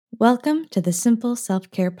Welcome to the Simple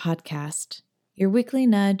Self-Care Podcast, your weekly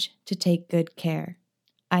nudge to take good care.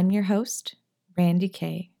 I'm your host, Randy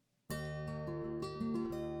Kay.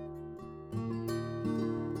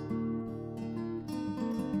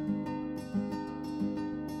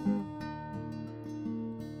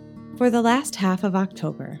 For the last half of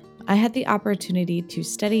October, I had the opportunity to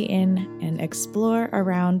study in and explore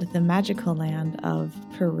around the magical land of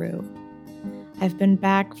Peru. I've been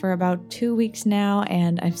back for about 2 weeks now,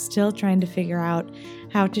 and I'm still trying to figure out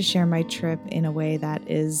how to share my trip in a way that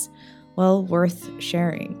is, well, worth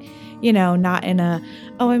sharing. You know, not in a,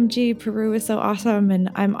 OMG, Peru is so awesome and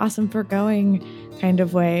I'm awesome for going kind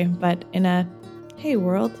of way, but in a, hey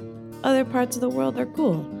world, other parts of the world are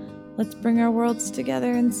cool. Let's bring our worlds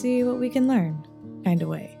together and see what we can learn kind of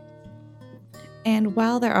way. And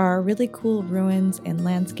while there are really cool ruins and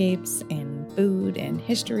landscapes and food and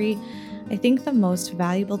history, I think the most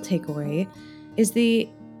valuable takeaway is the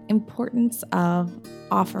importance of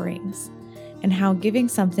offerings and how giving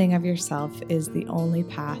something of yourself is the only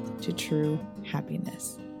path to true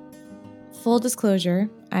happiness. Full disclosure,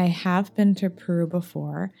 I have been to Peru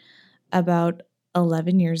before, about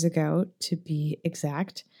 11 years ago to be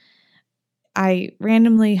exact. I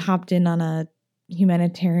randomly hopped in on a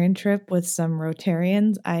humanitarian trip with some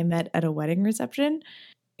Rotarians I met at a wedding reception.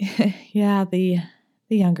 Yeah, the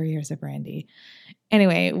younger years of Randy.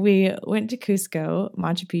 Anyway, we went to Cusco,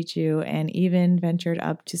 Machu Picchu, and even ventured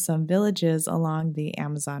up to some villages along the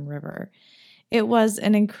Amazon River. It was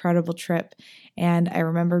an incredible trip, and I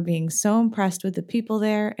remember being so impressed with the people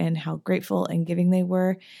there and how grateful and giving they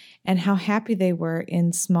were, and how happy they were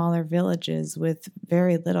in smaller villages with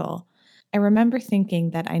very little. I remember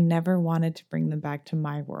thinking that I never wanted to bring them back to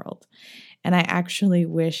my world, and I actually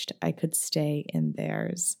wished I could stay in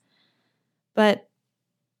theirs. But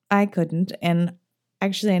I couldn't, and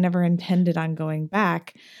actually I never intended on going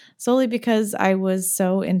back, solely because I was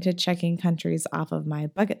so into checking countries off of my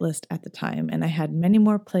bucket list at the time, and I had many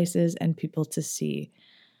more places and people to see.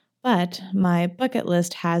 But my bucket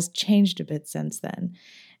list has changed a bit since then.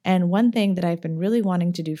 And one thing that I've been really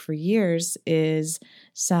wanting to do for years is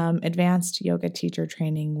some advanced yoga teacher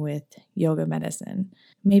training with yoga medicine.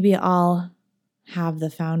 Maybe I'll have the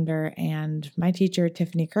founder and my teacher,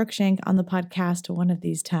 Tiffany Cruikshank, on the podcast one of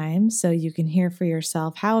these times so you can hear for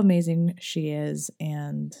yourself how amazing she is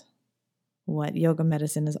and what yoga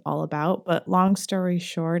medicine is all about. But long story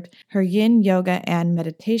short, her yin yoga and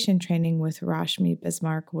meditation training with Rashmi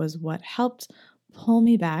Bismarck was what helped pull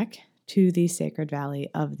me back to the Sacred Valley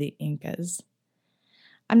of the Incas.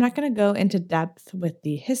 I'm not going to go into depth with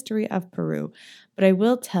the history of Peru, but I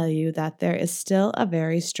will tell you that there is still a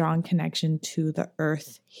very strong connection to the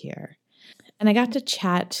earth here. And I got to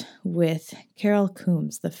chat with Carol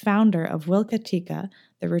Coombs, the founder of Wilcatica,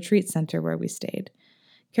 the retreat center where we stayed.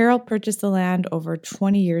 Carol purchased the land over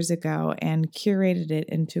 20 years ago and curated it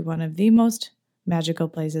into one of the most magical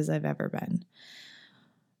places I've ever been.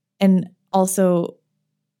 And also,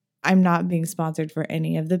 I'm not being sponsored for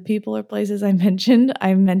any of the people or places I mentioned.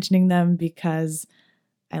 I'm mentioning them because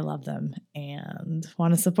I love them and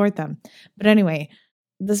want to support them. But anyway,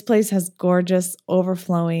 this place has gorgeous,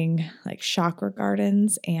 overflowing chakra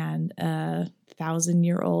gardens and a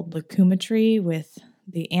 1,000-year-old lucuma tree with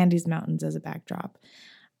the Andes Mountains as a backdrop.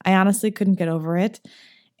 I honestly couldn't get over it,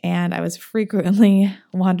 and I was frequently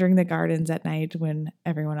wandering the gardens at night when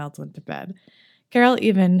everyone else went to bed. Carol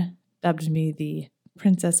even dubbed me the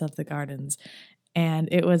Princess of the Gardens, and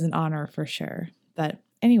it was an honor for sure. But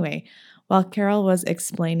anyway, while Carol was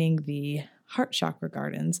explaining the heart chakra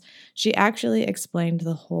gardens, she actually explained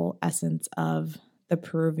the whole essence of the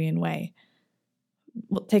Peruvian way.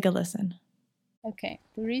 Well, take a listen. Okay,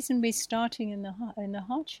 the reason we're starting in the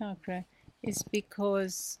heart chakra is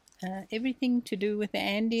because everything to do with the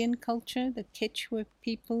Andean culture, the Quechua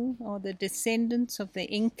people are the descendants of the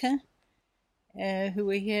Inca, who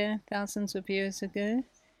were here thousands of years ago,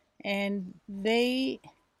 and they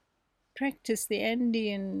practice the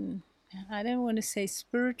Andean, I don't want to say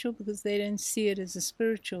spiritual because they don't see it as a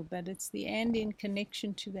spiritual, but it's the Andean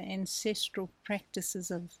connection to the ancestral practices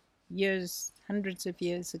of years, hundreds of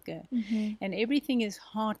years ago. Mm-hmm. And everything is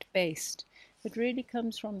heart-based. It really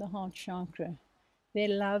comes from the heart chakra. Their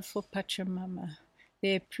love for Pachamama,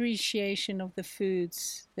 their appreciation of the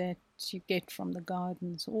foods that you get from the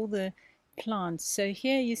gardens, all the plants. So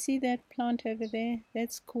here you see that plant over there,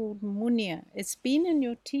 that's called munia. It's been in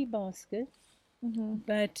your tea basket,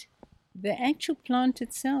 but the actual plant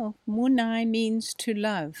itself, munai, means to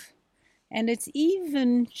love, and it's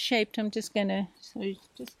even shaped. Just gonna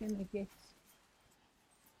get.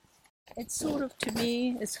 It's sort of, to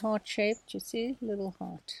me, it's heart shaped. You see, little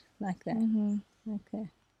heart like that. Okay.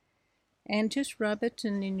 And just rub it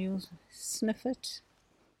and then you'll sniff it.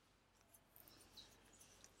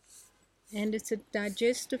 And it's a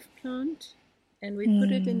digestive plant. And we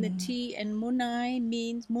put it in the tea. And munai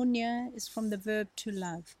means, munya is from the verb to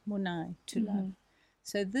love. Munai, to love.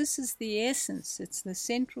 So this is the essence. It's the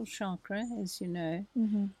central chakra, as you know,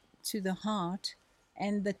 to the heart.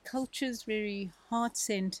 And the culture is very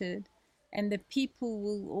heart-centered. And the people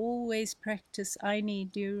will always practice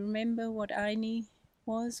Aini. Do you remember what Aini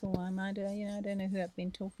was? Or I don't know who I've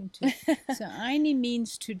been talking to. So Aini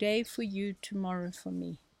means today for you, tomorrow for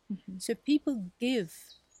me. So people give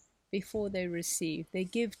before they receive. They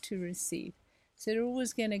give to receive. So they're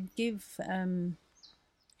always going to give,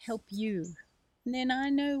 help you. And then I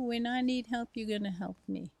know when I need help, you're going to help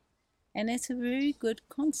me. And it's a very good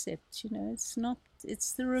concept,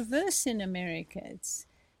 it's the reverse in America.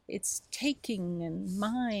 It's taking and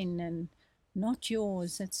mine and not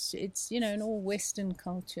yours. It's in all Western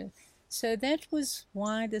culture. So that was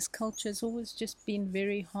why this culture has always just been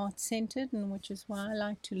very heart-centered, and which is why I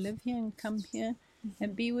like to live here and come here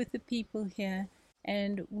and be with the people here.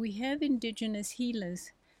 And we have indigenous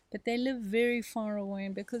healers, but they live very far away.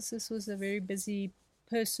 And because this was a very busy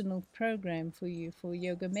personal program for you for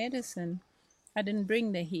yoga medicine, I didn't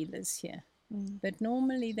bring the healers here. But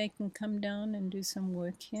normally they can come down and do some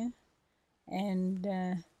work here. And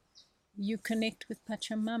you connect with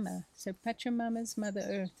Pachamama. So Pachamama's Mother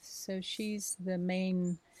Earth. So she's the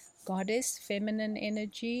main goddess, feminine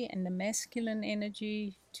energy, and the masculine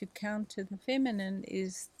energy to counter the feminine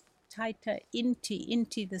is Taita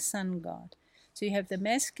Inti, the sun god. So you have the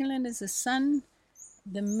masculine as the sun,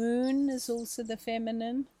 the moon is also the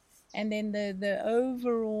feminine, and then the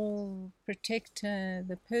overall protector,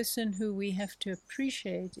 the person who we have to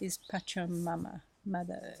appreciate is Pachamama,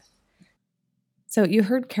 Mother Earth. So you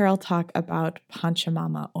heard Carol talk about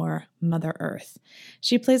Pachamama, or Mother Earth.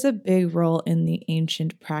 She plays a big role in the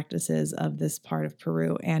ancient practices of this part of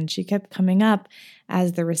Peru, and she kept coming up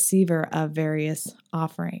as the receiver of various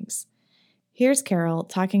offerings. Here's Carol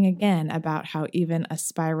talking again about how even a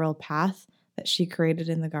spiral path that she created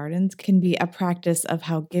in the gardens can be a practice of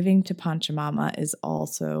how giving to Pachamama is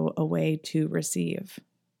also a way to receive.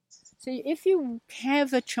 So if you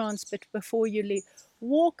have a chance, but before you leave,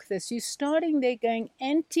 walk this. You're starting there going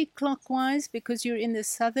anti-clockwise because you're in the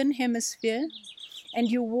southern hemisphere, and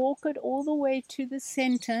you walk it all the way to the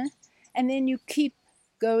center, and then you keep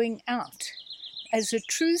going out. As a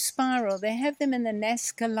true spiral, they have them in the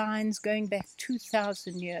Nazca lines going back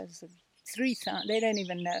 2,000 years, 3,000, they don't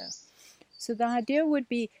even know. So the idea would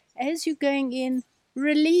be, as you're going in,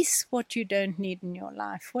 release what you don't need in your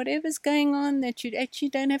life. Whatever's going on that you actually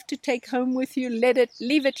don't have to take home with you,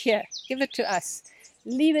 leave it here, give it to us.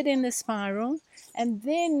 Leave it in the spiral, and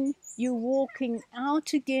then you're walking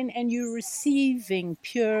out again and you're receiving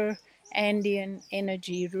pure Andean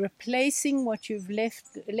energy, replacing what you've let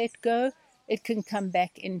go. It can come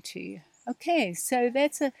back into you. Okay, so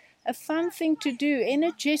that's a fun thing to do.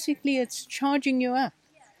 Energetically, it's charging you up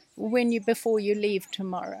before you leave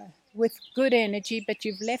tomorrow with good energy, but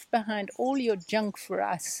you've left behind all your junk for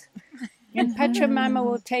us. And Pachamama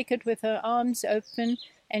will take it with her arms open,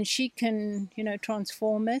 and she can,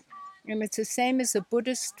 transform it. And it's the same as the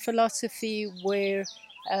Buddhist philosophy where,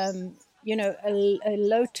 a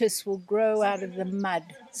lotus will grow out of the mud.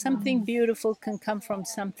 Something beautiful can come from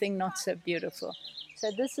something not so beautiful. So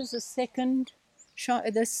this is the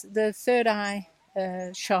third eye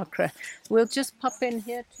chakra. We'll just pop in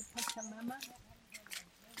here to Pachamama.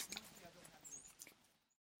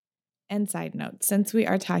 And side note, since we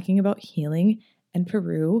are talking about healing and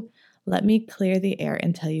Peru, let me clear the air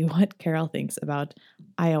and tell you what Carol thinks about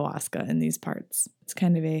ayahuasca in these parts. It's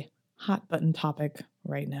kind of a hot button topic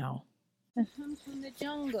right now. It comes from the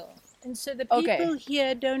jungle. And so the people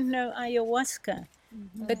here don't know ayahuasca.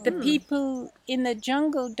 But the people in the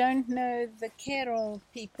jungle don't know the Kerala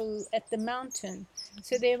people at the mountain.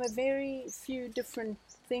 So there are very few different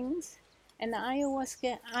things. And the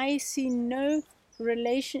ayahuasca, I see no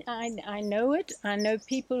relation. I know it. I know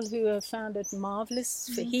people who have found it marvelous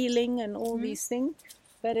for healing and all these things.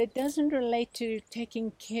 But it doesn't relate to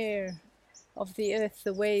taking care of the earth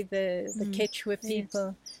the way the Quechua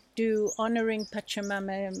people do, honoring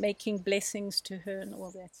Pachamama, making blessings to her and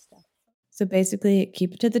all that stuff. So basically,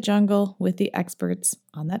 keep it to the jungle with the experts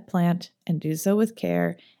on that plant and do so with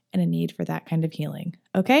care and a need for that kind of healing.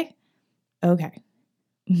 Okay? Okay.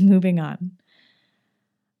 Moving on.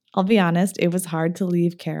 I'll be honest, it was hard to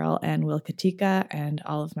leave Carol and Wilkatika and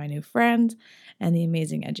all of my new friends and the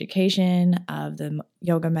amazing education of the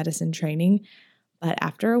yoga medicine training. But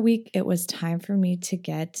after a week, it was time for me to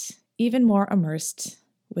get even more immersed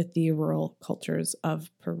with the rural cultures of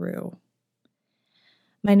Peru.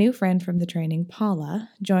 My new friend from the training, Paula,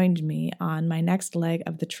 joined me on my next leg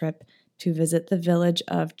of the trip to visit the village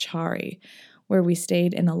of Chari, where we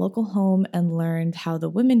stayed in a local home and learned how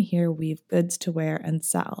the women here weave goods to wear and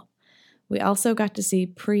sell. We also got to see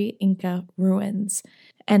pre-Inca ruins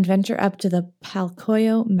and venture up to the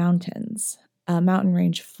Palcoyo Mountains, a mountain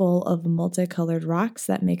range full of multicolored rocks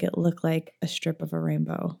that make it look like a strip of a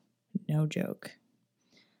rainbow. No joke.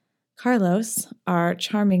 Carlos, our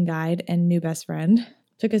charming guide and new best friend,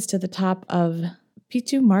 took us to the top of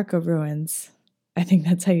Pitu Marca ruins, I think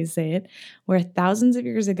that's how you say it, where thousands of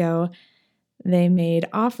years ago they made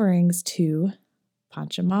offerings to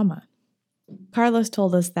Pachamama. Carlos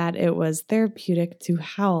told us that it was therapeutic to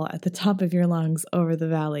howl at the top of your lungs over the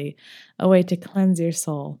valley, a way to cleanse your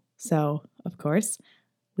soul. So, of course,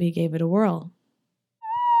 we gave it a whirl.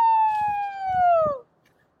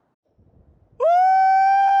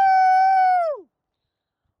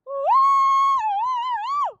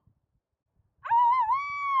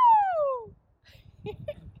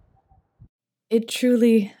 It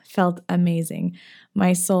truly felt amazing.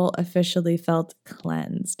 My soul officially felt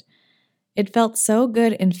cleansed. It felt so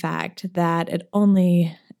good, in fact, that it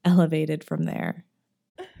only elevated from there.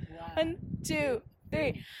 1, 2,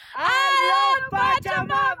 3. I love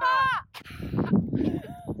Pachamama!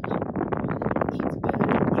 It's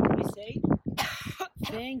better if we say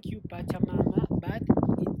thank you, Pachamama, but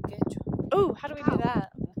in Quechua. Ooh, how do we do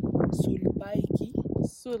that? Sulpaiki,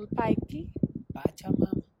 Sulpaiki,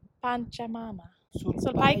 Pachamama. Panchamama.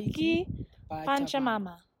 Sulpaiki,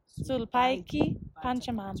 Panchamama. Sulpaiki,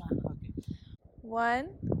 Panchamama. Okay. 1,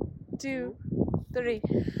 2, 3.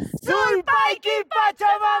 Sulpaiki,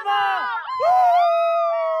 Pachamama!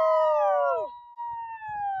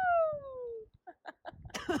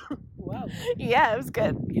 Wow, Yeah, it was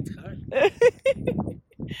good. it's hard.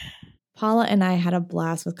 Paula and I had a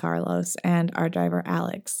blast with Carlos and our driver,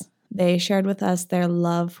 Alex. They shared with us their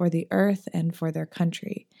love for the earth and for their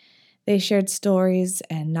country. They shared stories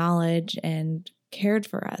and knowledge and cared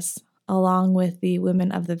for us, along with the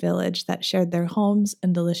women of the village that shared their homes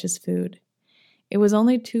and delicious food. It was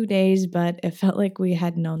only 2 days, but it felt like we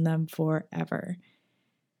had known them forever.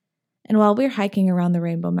 And while we were hiking around the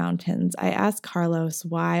Rainbow Mountains, I asked Carlos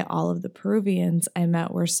why all of the Peruvians I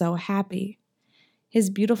met were so happy. His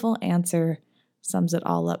beautiful answer sums it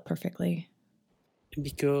all up perfectly.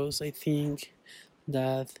 Because I think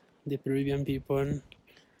that the Peruvian people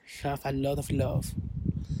have a lot of love.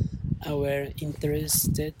 Our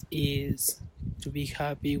interest is to be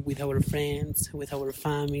happy with our friends, with our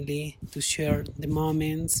family, to share the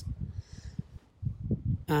moments.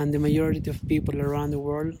 And the majority of people around the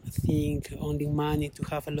world think only money, to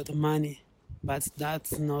have a lot of money, but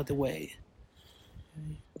that's not the way.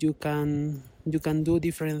 You can do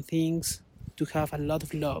different things to have a lot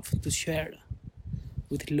of love to share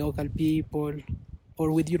with local people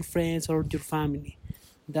or with your friends or your family.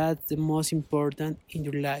 That's the most important in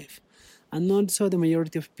your life. And also the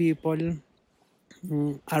majority of people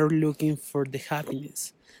are looking for the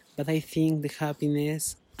happiness, but I think the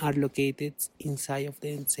happiness are located inside of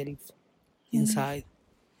themselves, inside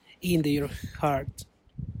in your heart.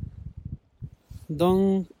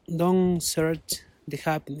 Don't search the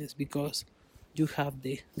happiness, because you have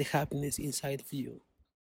the happiness inside of you.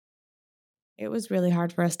 It was really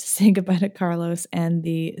hard for us to say goodbye to Carlos and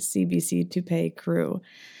the CBC Toupee crew.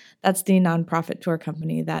 That's the nonprofit tour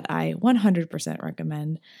company that I 100%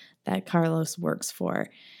 recommend that Carlos works for,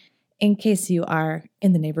 in case you are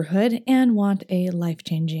in the neighborhood and want a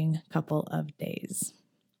life-changing couple of days.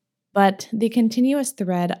 But the continuous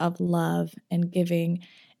thread of love and giving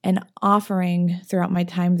and offering throughout my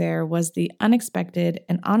time there was the unexpected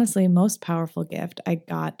and honestly most powerful gift I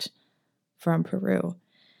got from Peru.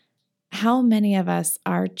 How many of us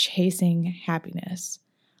are chasing happiness,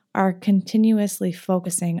 are continuously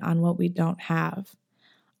focusing on what we don't have,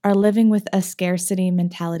 are living with a scarcity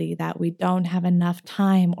mentality that we don't have enough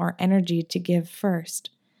time or energy to give first,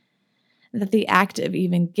 that the act of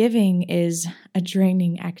even giving is a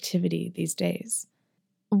draining activity these days.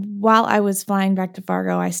 While I was flying back to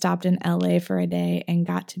Fargo, I stopped in LA for a day and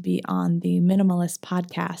got to be on the Minimalist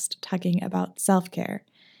podcast talking about self-care.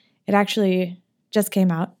 It actually just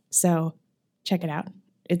came out, so check it out.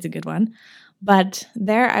 It's a good one. But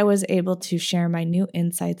there I was able to share my new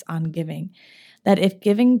insights on giving, that if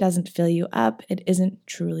giving doesn't fill you up, it isn't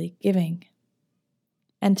truly giving.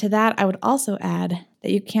 And to that, I would also add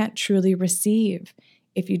that you can't truly receive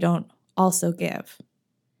if you don't also give.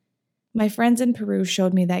 My friends in Peru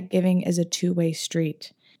showed me that giving is a two-way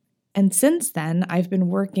street. And since then, I've been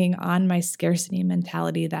working on my scarcity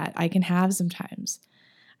mentality that I can have sometimes.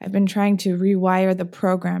 I've been trying to rewire the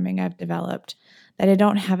programming I've developed, that I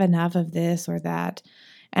don't have enough of this or that.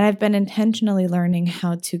 And I've been intentionally learning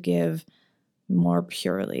how to give more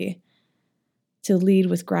purely, to lead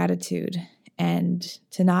with gratitude, and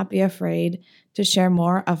to not be afraid to share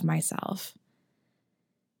more of myself.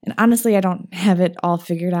 And honestly, I don't have it all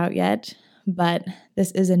figured out yet, but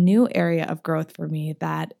this is a new area of growth for me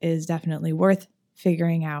that is definitely worth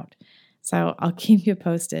figuring out. So I'll keep you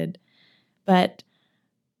posted. But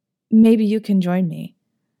maybe you can join me.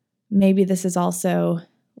 Maybe this is also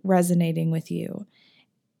resonating with you.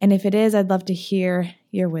 And if it is, I'd love to hear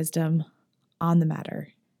your wisdom on the matter.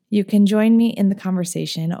 You can join me in the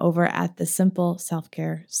conversation over at the Simple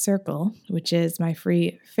Self-Care Circle, which is my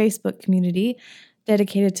free Facebook community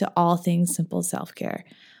dedicated to all things simple self-care.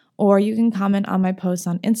 Or you can comment on my posts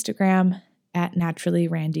on Instagram at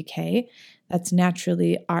naturallyrandyk. That's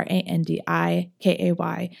naturally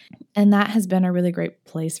RANDIKAY. And that has been a really great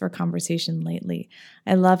place for conversation lately.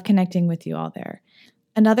 I love connecting with you all there.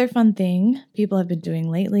 Another fun thing people have been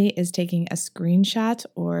doing lately is taking a screenshot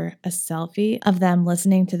or a selfie of them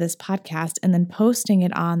listening to this podcast and then posting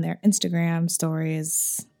it on their Instagram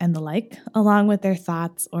stories and the like, along with their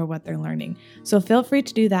thoughts or what they're learning. So feel free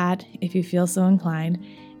to do that if you feel so inclined,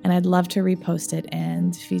 and I'd love to repost it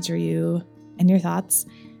and feature you and your thoughts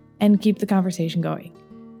and keep the conversation going.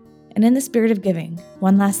 And in the spirit of giving,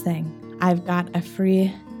 one last thing, I've got a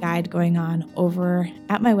free guide going on over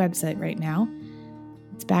at my website right now.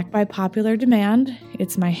 It's backed by popular demand.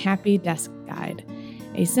 It's my Happy Desk Guide,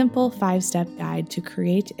 a simple 5-step guide to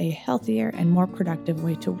create a healthier and more productive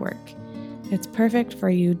way to work. It's perfect for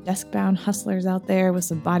you desk-bound hustlers out there with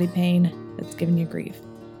some body pain that's giving you grief.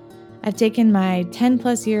 I've taken my 10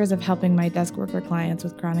 plus years of helping my desk worker clients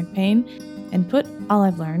with chronic pain and put all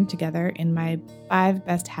I've learned together in my 5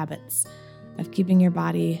 best habits of keeping your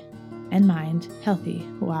body and mind healthy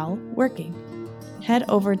while working. Head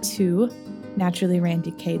over to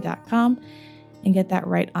naturallyrandyk.com and get that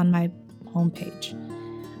right on my homepage.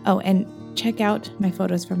 Oh, and check out my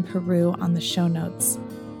photos from Peru on the show notes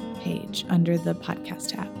page under the podcast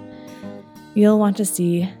tab. You'll want to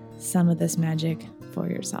see some of this magic for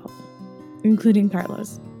yourself, including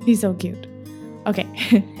Carlos. He's so cute. Okay,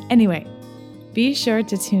 anyway, be sure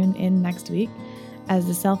to tune in next week as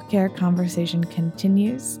the self-care conversation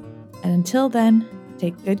continues. And until then,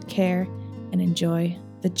 take good care and enjoy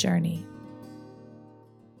the journey.